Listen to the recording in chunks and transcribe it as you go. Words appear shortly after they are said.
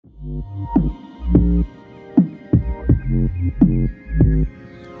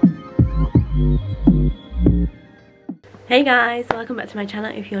Hey guys, welcome back to my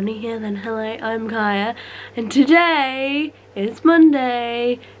channel. If you're new here, then hello, I'm Kaya, and today is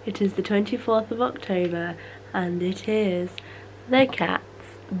Monday. It is the 24th of October, and it is the cat's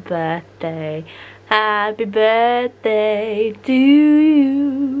birthday. Happy birthday to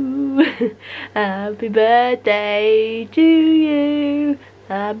you. Happy birthday to you.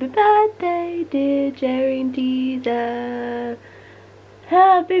 Happy birthday, dear Jerry and Teaser.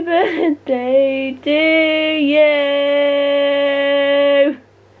 Happy birthday to you!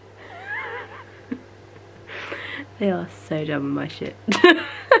 They are so dumb with my shit.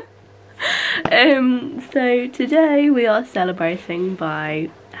 So today we are celebrating by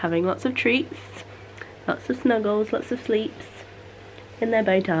having lots of treats, lots of snuggles, lots of sleeps in their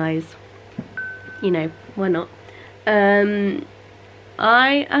bow ties. You know, why not?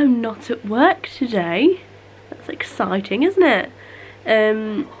 I am not at work today. That's exciting, isn't it?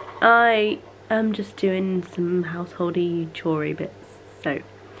 I am just doing some householdy chorey bits, so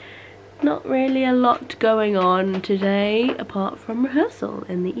not really a lot going on today apart from rehearsal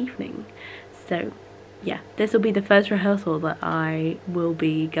in the evening. So yeah, this will be the first rehearsal that I will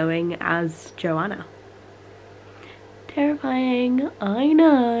be going as Joanna. Terrifying, I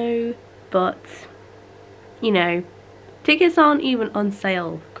know, but you know, tickets aren't even on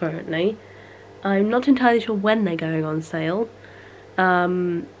sale currently. I'm not entirely sure when they're going on sale.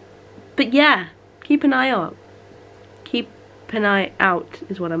 But yeah, keep an eye out. Keep an eye out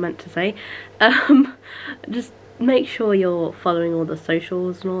is what I meant to say. Just make sure you're following all the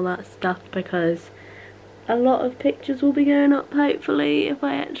socials and all that stuff, because a lot of pictures will be going up hopefully if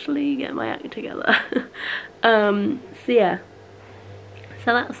I actually get my act together. So yeah,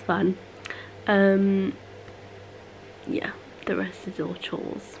 so that's fun. Yeah, the rest is all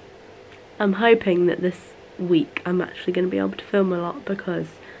chores. I'm hoping that this week I'm actually going to be able to film a lot, because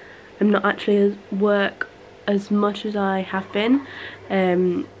I'm not actually at work as much as I have been,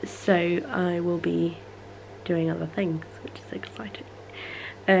 so I will be doing other things, which is exciting.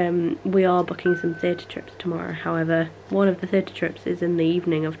 We are booking some theatre trips tomorrow, however one of the theatre trips is in the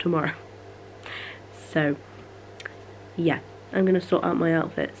evening of tomorrow. So yeah, I'm going to sort out my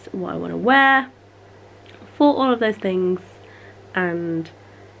outfits, what I want to wear for all of those things, and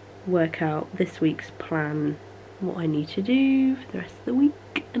work out this week's plan, what I need to do for the rest of the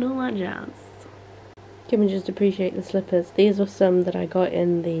week and all that jazz. Can we just appreciate the slippers? These were some that I got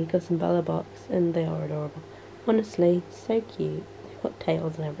in the Gus and Bella box, and they are adorable. Honestly, so cute. They've got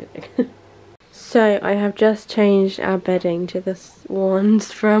tails and everything. So I have just changed our bedding to the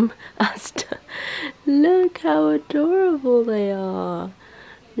ones from Asda. Look how adorable they are.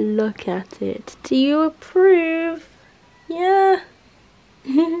 Look at it. Do you approve? Yeah.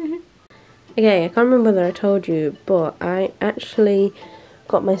 Okay, I can't remember whether I told you, but I actually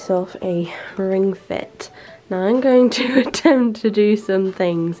got myself a ring fit. Now I'm going to attempt to do some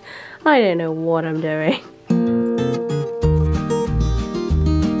things. I don't know what I'm doing.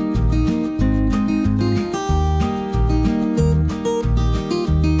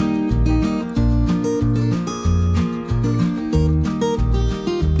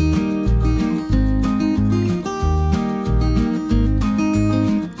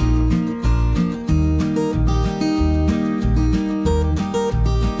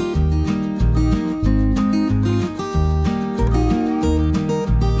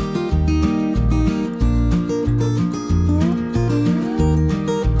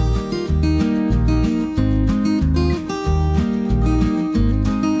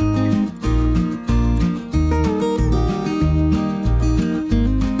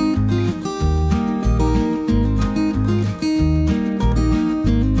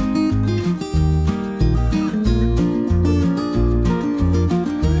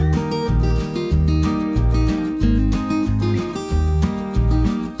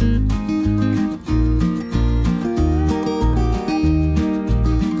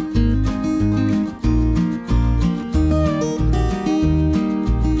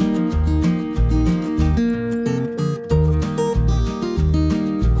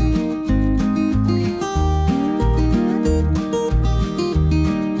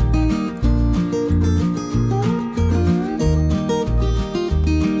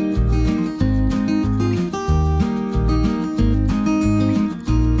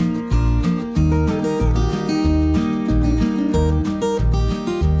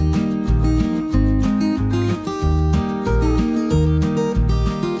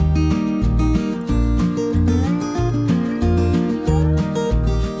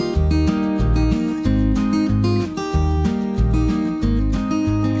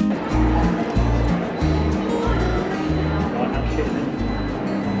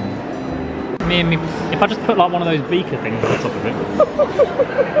 me and me. If I just put like one of those beaker things on top of it.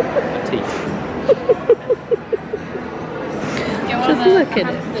 Teeth. Just look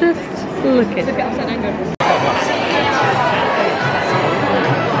at it. Just look at it.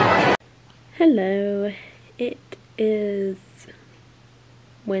 Hello. It is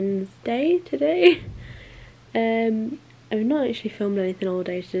Wednesday today. I've not actually filmed anything all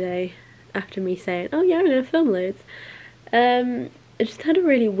day today after me saying, oh yeah, I'm gonna film loads. I just had a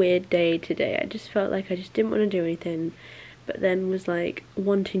really weird day today. I just felt like I just didn't want to do anything, but then was like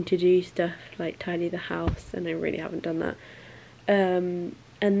wanting to do stuff like tidy the house, and I really haven't done that. And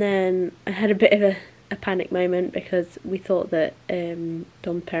then I had a bit of a panic moment because we thought that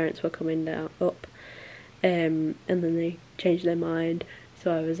Dom's parents were coming up, and then they changed their mind.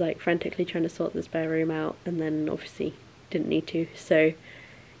 So I was like frantically trying to sort the spare room out, and then obviously didn't need to, so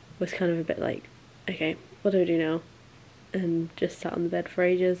was kind of a bit like, okay, what do I do now? And just sat on the bed for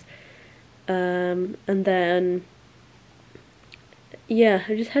ages. And then yeah,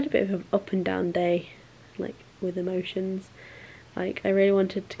 I just had a bit of an up and down day, like with emotions. Like I really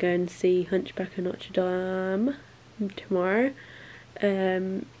wanted to go and see Hunchback of Notre Dame tomorrow,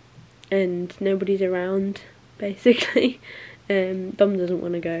 and nobody's around basically. Dom doesn't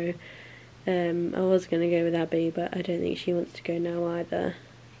want to go. I was going to go with Abby, but I don't think she wants to go now either.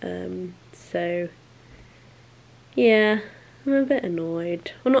 So yeah, I'm a bit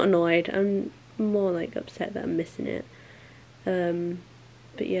annoyed. Well, not annoyed, I'm more like upset that I'm missing it.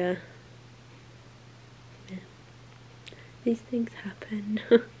 But yeah, these things happen.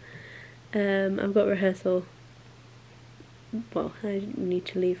 I've got rehearsal. Well, I need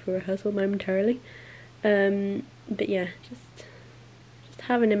to leave for rehearsal momentarily. But yeah, just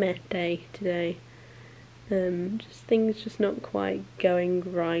having a meh day today. Just things just not quite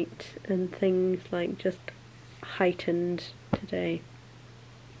going right, and things like just heightened today.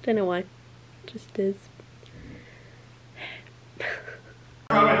 Don't know why, just is.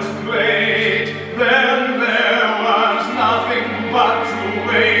 Played, then there was nothing but to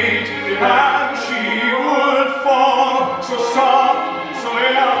wait, and she would fall so soft, so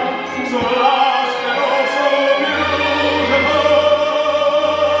young, so lost, and oh so beautiful.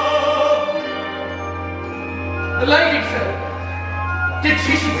 The lady said, did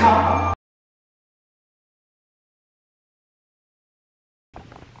she come?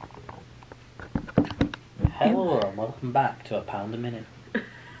 Hello and welcome back to £1 a minute. Oh,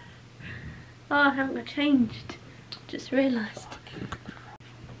 I haven't got changed. Just realised.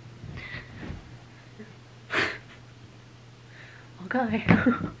 Okay.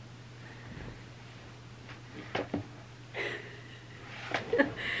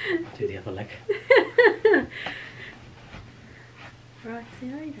 Do the other leg. Right, see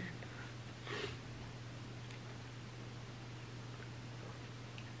you then.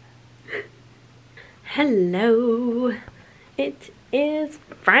 Hello. It is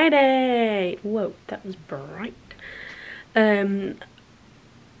Friday. Whoa, that was bright.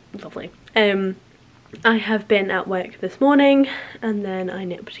 Lovely. I have been at work this morning, and then I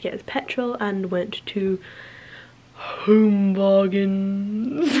nipped to get his petrol and went to Home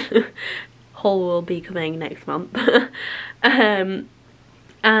Bargains. Haul will be coming next month.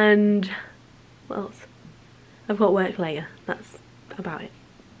 And what else? I've got work later. That's about it.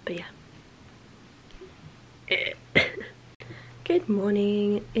 But yeah. Good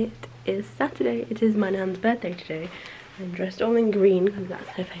morning. It is Saturday. It is my nan's birthday today. I'm dressed all in green because that's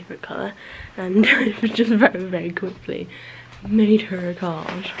her favourite colour, and I've just very quickly made her a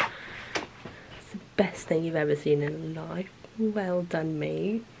card. It's the best thing you've ever seen in life. Well done,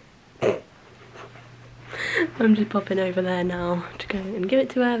 me. I'm just popping over there now to go and give it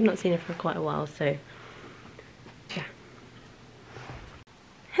to her. I've not seen her for quite a while, so yeah.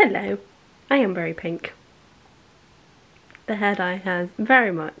 Hello. I am very pink. The hair dye has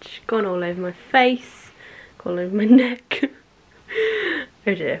very much gone all over my face, all over my neck.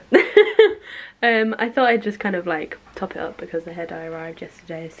 Oh dear. I thought I'd just kind of like top it up because the hair dye arrived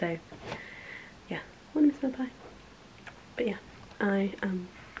yesterday, so yeah, I want to miss my pie. But yeah, I am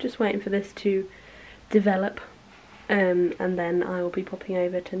just waiting for this to develop, and then I will be popping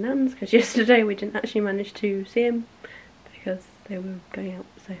over to Nan's because yesterday we didn't actually manage to see him because they were going out,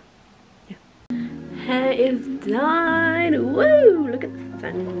 so yeah. Hair is done! Woo! Look at the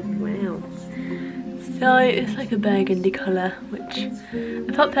sun. Wow. So it's like a burgundy colour, which I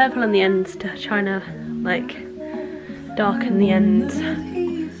put purple on the ends to try to like darken the ends,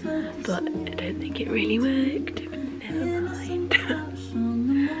 but I don't think it really worked. Never mind.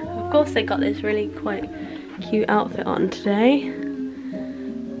 Of course they got this really quite cute outfit on today.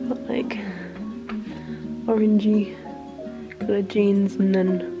 Got like orangey coloured jeans and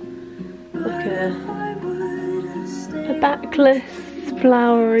then like a backless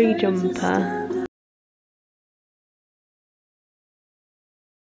flowery jumper.